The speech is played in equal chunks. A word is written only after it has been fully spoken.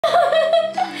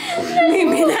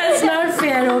Mimi, that's not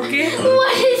fair, okay?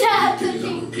 What is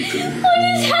happening? What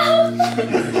is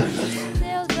happening?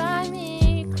 They'll drive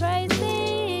me crazy.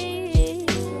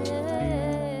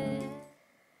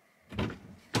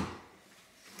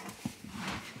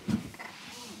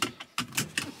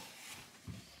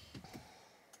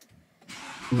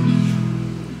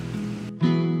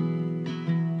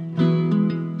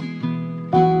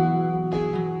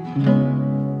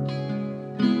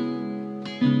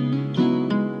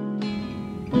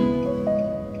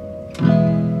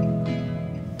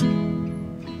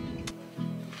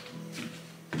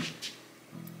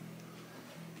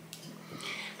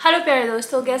 Hello प्यारे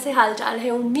दोस्तों, कैसे हाल चाल है।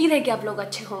 उम्मीद है कि आप लोग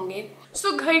अच्छे होंगे।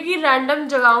 सो घर की रैंडम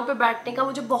जगहों पे बैठने का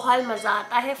मुझे बहुत मज़ा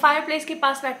आता है। फायर प्लेस के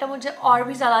पास बैठना मुझे और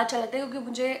भी ज़्यादा अच्छा लगता है क्योंकि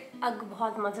मुझे आग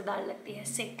बहुत मज़ेदार लगती है,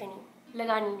 सेकनी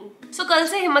लगानी नहीं। सो कल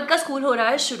से हिम्मत का स्कूल हो रहा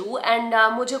है शुरू एंड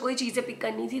मुझे कोई चीज़ें पिक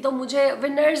करनी थी, तो मुझे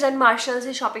विनर्स एंड मार्शल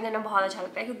से शॉपिंग करना बहुत अच्छा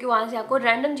लगता है क्योंकि वहाँ से आपको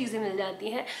रैंडम चीज़ें मिल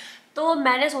जाती हैं। तो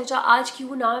मैंने सोचा आज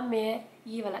क्यों ना मैं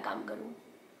ये वाला काम करूँ।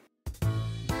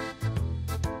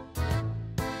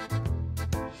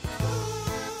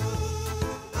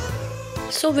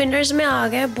 सो विनर्स में आ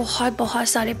गए बहुत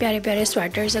सारे प्यारे प्यारे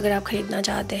स्वेटर्स अगर आप ख़रीदना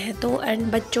चाहते हैं तो। एंड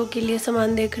बच्चों के लिए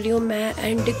सामान देख रही हूँ मैं।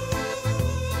 एंड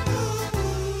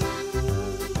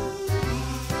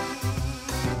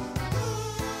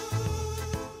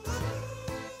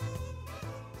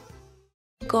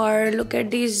और look at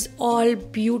these all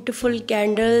beautiful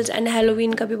candles. And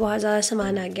Halloween का भी बहुत ज़्यादा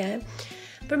सामान आ गया है,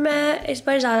 पर मैं इस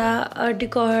पर ज़्यादा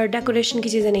डेकोरेशन की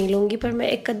चीज़ें नहीं लूँगी, पर मैं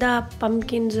एक आधा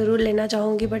पम्पकिन ज़रूर लेना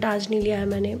चाहूँगी, बट आज नहीं लिया है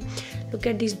मैंने। Look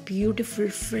at this beautiful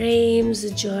frames,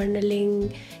 journaling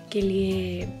के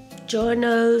लिए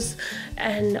जर्नल्स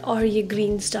एंड और ये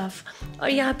ग्रीन स्टफ़। और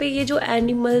यहाँ पे ये जो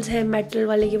एनिमल्स हैं मेटल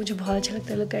वाले, ये मुझे बहुत अच्छा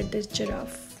लगता है। Look at this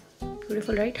giraffe,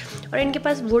 beautiful right. और इनके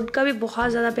पास वुड का भी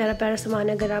बहुत ज़्यादा प्यारा प्यारा सामान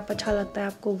है अगर आप अच्छा लगता है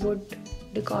आपको would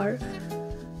decor.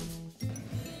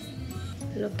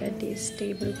 Look at these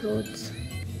tablecloths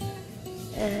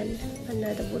and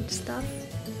another wood stuff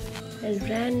and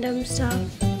random stuff.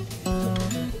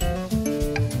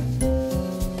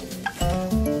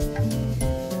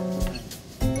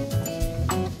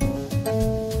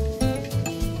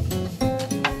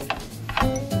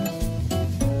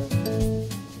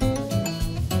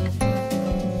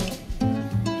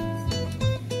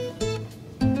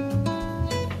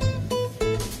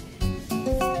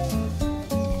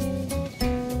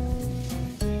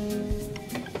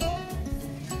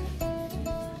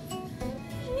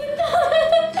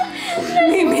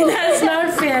 Maybe that's not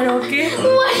fair, okay?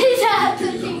 What is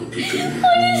happening?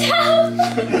 What is happening?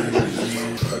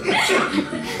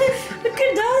 Look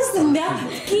at those, Sandhya.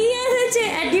 की ऐसे चे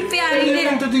ऐडी प्यारी ने।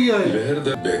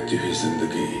 लहरदार बहती हुई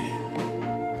जिंदगी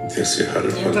जैसे हर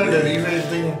पल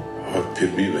और फिर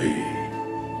भी वही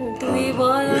जिंदगी।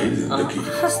 आगी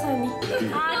कितना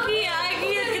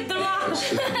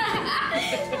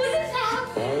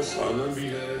पास आना भी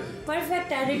है, परफेक्ट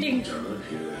एडिटिंग जाना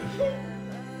भी है,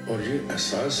 और ये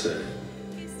एहसास है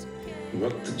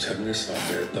वक्त झरने सा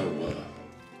बहता हुआ।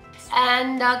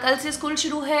 एंड कल से स्कूल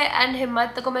शुरू है एंड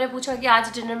हिम्मत को मैंने पूछा कि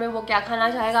आज डिनर में वो क्या खाना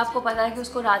चाहेगा। आपको पता है कि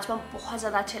उसको राजमा बहुत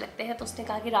ज़्यादा अच्छे लगते हैं, तो उसने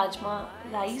कहा कि राजमा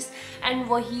राइस एंड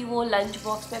वही वो लंच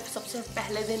बॉक्स में सबसे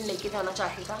पहले दिन लेके जाना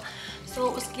चाहेगा। सो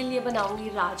उसके लिए बनाऊंगी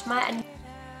राजमा। एंड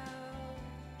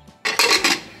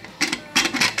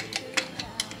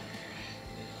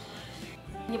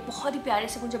ये बहुत ही प्यारे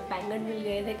से मुझे बैंगन मिल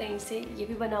गए थे कहीं से, ये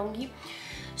भी बनाऊंगी।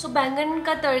 सो बैंगन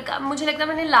का तड़का, मुझे लगता है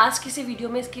मैंने लास्ट किसी वीडियो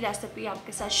में इसकी रेसिपी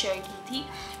आपके साथ शेयर की थी।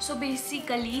 सो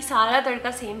बेसिकली सारा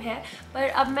तड़का सेम है, पर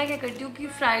अब मैं क्या करती हूँ कि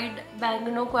फ्राइड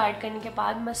बैंगनों को ऐड करने के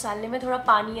बाद मसाले में थोड़ा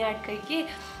पानी ऐड करके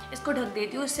इसको ढक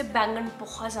देती हूँ। इससे बैंगन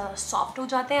बहुत ज़्यादा सॉफ्ट हो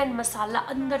जाते हैं एंड मसाला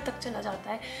अंदर तक चला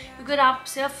जाता है। क्योंकि अगर आप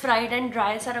सिर्फ फ्राइड एंड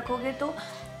ड्राई सा रखोगे तो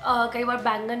कई बार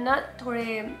बैंगन ना थोड़े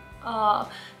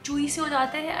चूई से हो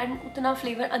जाते हैं एंड उतना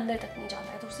फ्लेवर अंदर तक नहीं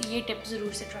जाता है। तो ये टिप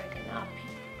ज़रूर से ट्राई करना आप भी।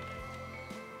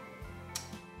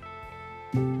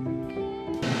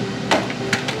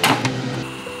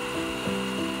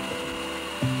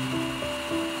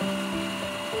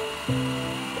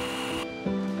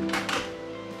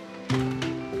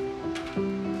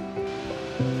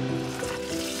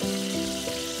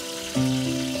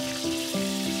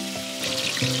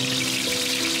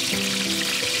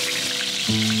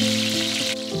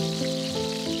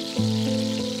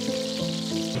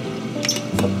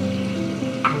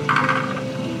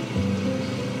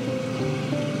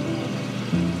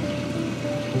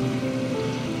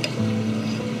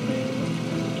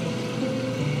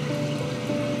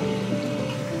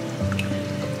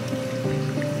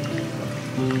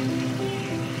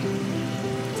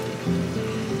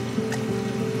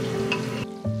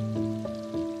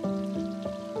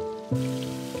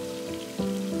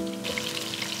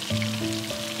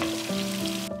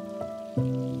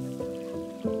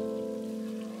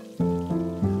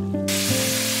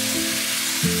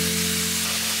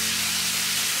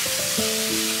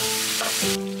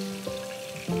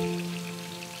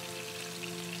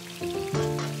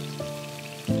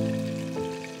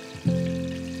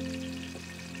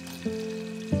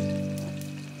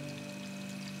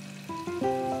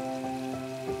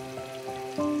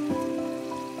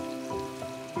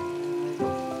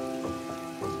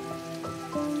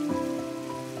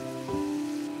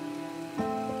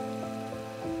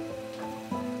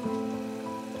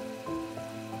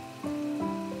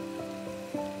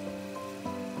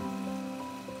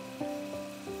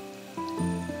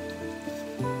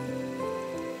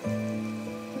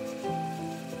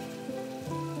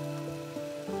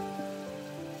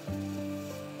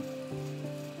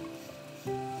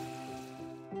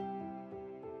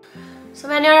 सो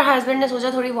मैंने और हस्बैंड ने सोचा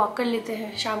थोड़ी वॉक कर लेते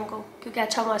हैं शाम को क्योंकि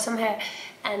अच्छा मौसम है।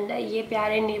 एंड ये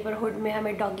प्यारे नेबरहुड में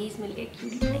हमें डॉगीज मिल गए,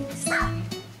 क्यूटी थिंग्स।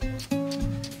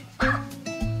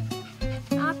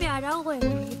 हाँ प्यारा हुआ है।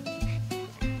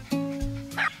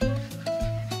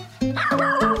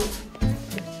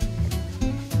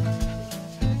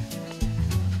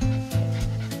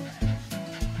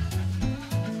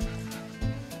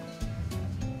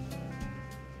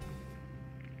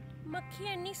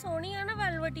 मक्खी इन्नी सोहनी है ना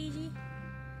वेलवेटी जी।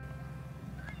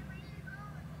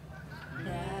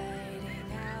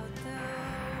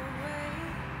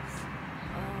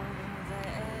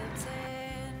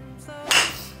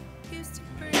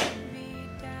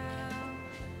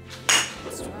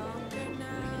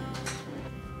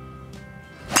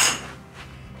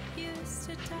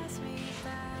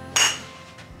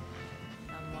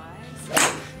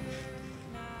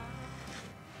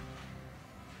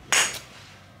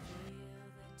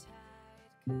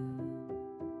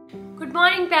 गुड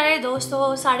मॉर्निंग प्यारे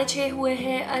दोस्तों, 6:30 हुए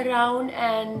हैं अराउंड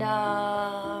एंड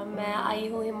मैं आई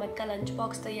हूँ हिम्मत का लंच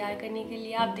बॉक्स तैयार करने के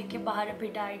लिए। आप देखिए बाहर अभी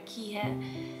डार्क ही है,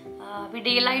 अभी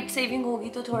डे लाइट सेविंग होगी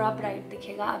तो थोड़ा ब्राइट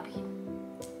दिखेगा। अभी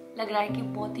लग रहा है कि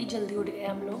बहुत ही जल्दी उठ गए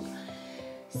हम लोग।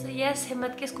 सो यस,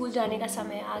 हिम्मत के स्कूल जाने का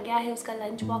समय आ गया है। उसका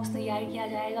लंच बॉक्स तैयार किया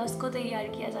जाएगा, उसको तैयार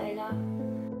किया जाएगा।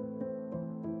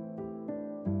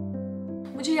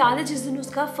 मुझे याद है जिस दिन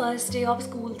उसका फर्स्ट डे ऑफ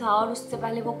स्कूल था और उससे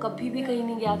पहले वो कभी भी कहीं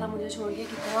नहीं गया था मुझे छोड़ के।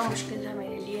 कितना मुश्किल था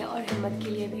मेरे लिए और हिम्मत के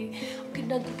लिए भी,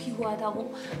 कितना दुखी हुआ था वो।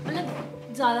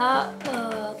 मतलब ज़्यादा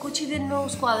कुछ ही दिन में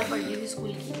उसको आदत पड़ गई थी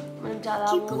स्कूल की। मतलब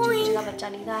ज़्यादा वो चिड़चिड़ा बच्चा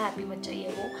नहीं था, हैप्पी बच्चा ही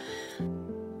है वो।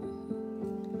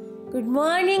 Good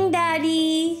morning daddy.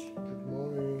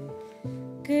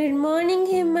 Good morning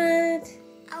हिम्मत।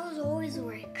 I was always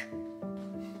awake.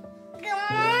 Good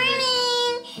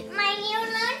morning, my new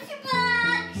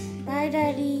lunchbox. Bye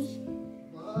daddy.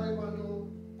 Bye Manu.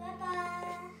 Bye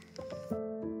bye.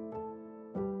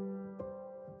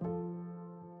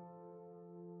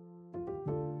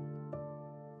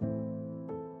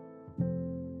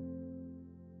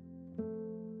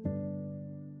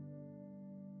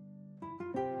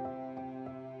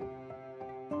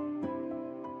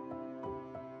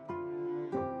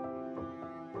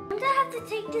 Don't I have to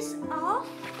take this off?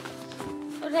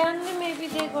 maybe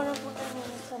they're gonna put it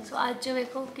in. So आज जो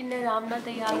देखो किन्ने राम ना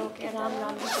तैयार होके राम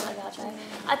राम भी चला जाता है।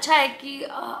 अच्छा है कि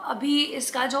अभी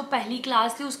इसका जो पहली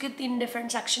क्लास थी उसके 3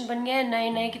 डिफरेंट सेक्शन बन गए हैं, नए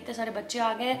नए कितने सारे बच्चे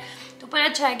आ गए हैं। तो पर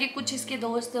अच्छा है कि कुछ इसके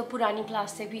दोस्त पुरानी क्लास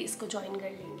से भी इसको ज्वाइन कर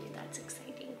लेंगे। That's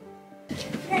exciting.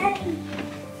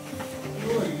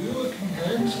 You looking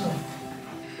handsome.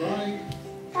 Bye.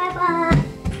 Bye bye.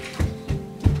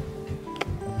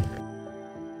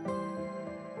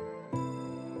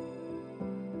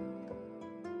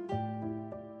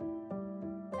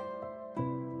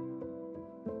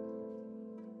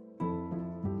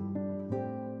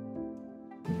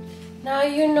 Now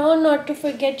you know not to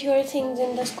forget your things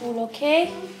in the school, okay?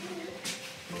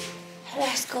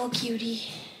 Let's go, cutie.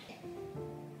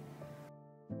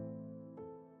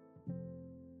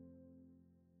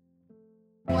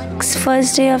 It's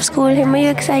first day of school. Him, are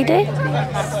you excited?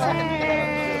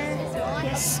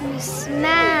 Yes, Miss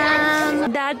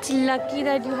Ma'am. That's lucky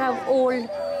that you have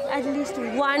at least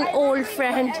one old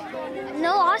friend.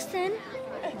 No, Austin.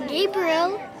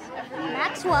 Gabriel.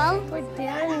 Maxwell. But they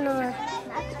are not.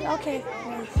 Okay.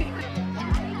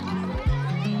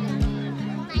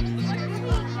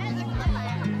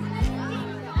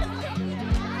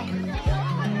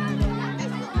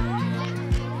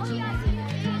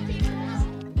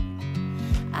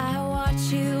 I watch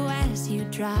you as you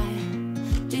drive.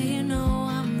 Do you know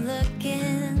I'm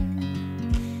looking?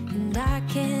 And I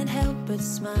can't help but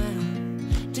smile.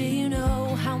 Do you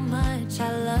know how much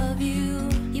I love you?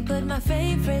 You put my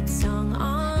favorite song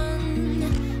on.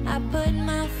 I put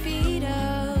my feet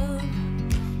up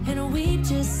and we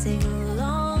just sing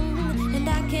along. And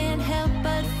I can't help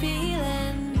but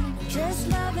feeling, just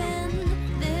loving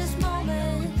this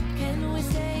moment. Can we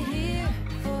stay here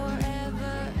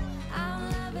forever? I'm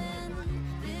loving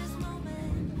this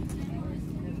moment.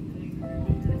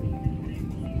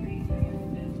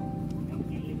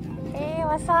 Hey,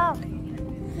 what's up?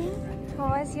 How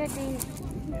was your day?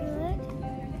 Good.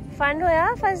 Fun होया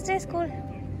first day school?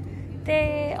 ते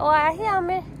ओ आया ही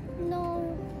Aamir? No.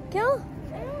 क्यों?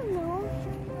 I don't know.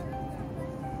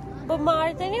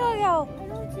 बीमार तो नहीं हो गया हो? I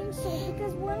don't think so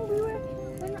because when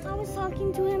I was talking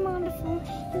to him on the phone,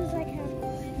 he was like,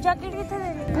 jacket कितने दे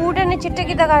रही? बूट ने चिट्टे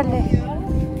कितना कर ले?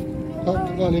 हत्थ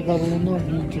काले कर लेना,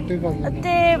 चिट्टे कर लेना।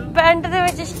 ते पैंट दे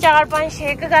विच 4-5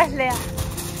 शेक कर लिया।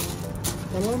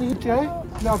 चलो नहीं चाहे,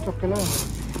 ले चुक के ले।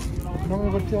 नवे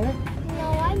बच्चे आए? no,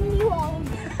 I knew all of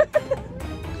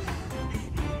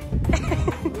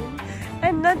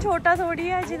छोटा थोड़ी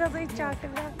है जिदा तो चाट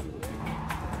रहा।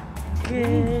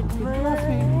 Good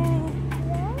morning.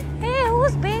 Hey,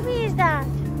 whose baby is that?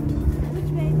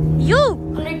 Which baby? You.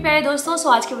 Alright प्यारे दोस्तों, सो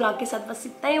आज के ब्लॉग के साथ बस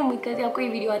इतना ही। उम्मीद करती हूँ आपको ये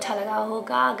वीडियो अच्छा लगा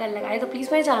होगा। अगर लगाए तो प्लीज़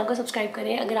मेरे चैनल को सब्सक्राइब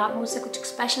करें। अगर आप मुझसे कुछ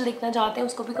स्पेशल देखना चाहते हैं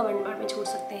उसको भी कमेंट बॉक्स में छोड़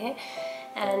सकते हैं।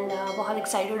 एंड बहुत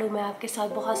एक्साइटेड हूँ मैं आपके साथ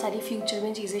बहुत सारी फ्यूचर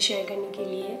में चीज़ें शेयर करने के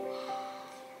लिए।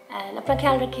 एंड अपना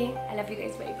ख्याल रखें। I love you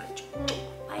guys very much.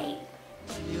 Bye.